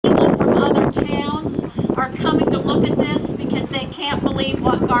other towns are coming to look at this because they can't believe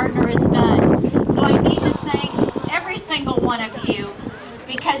what Gardner has done. So I need to thank every single one of you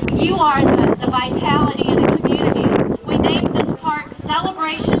because you are the vitality of the community. We named this park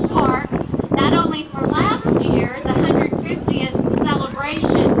Celebration Park, not only for last year, the 150th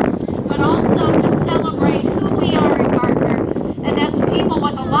celebration, but also to celebrate who we are in Gardner. And that's people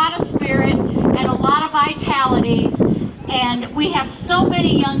with a lot of spirit and a lot of vitality. And we have so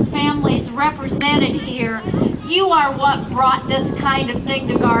many young families represented here. You are what brought this kind of thing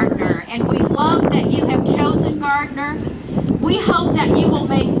to Gardner, and we love that you have chosen Gardner. We hope that you will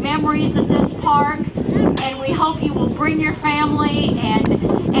make memories at this park, and we hope you will bring your family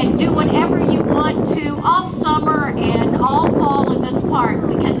and do whatever you want to all summer and all fall in this park,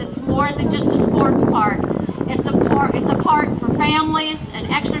 because it's more than just a sports park. It's a park for families and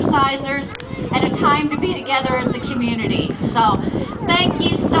exercisers and a time to be together as a community. So thank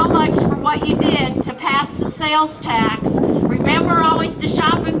you so much for what you did to pass the sales tax. Remember always to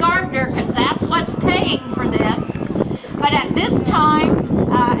shop in Gardner because that's what's paying for this. But at this time,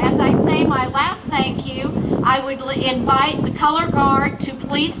 as I say my last thank you, I would invite the color guard to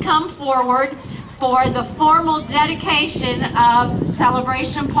please come forward for the formal dedication of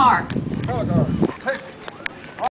Celebration Park. Color guard, take it.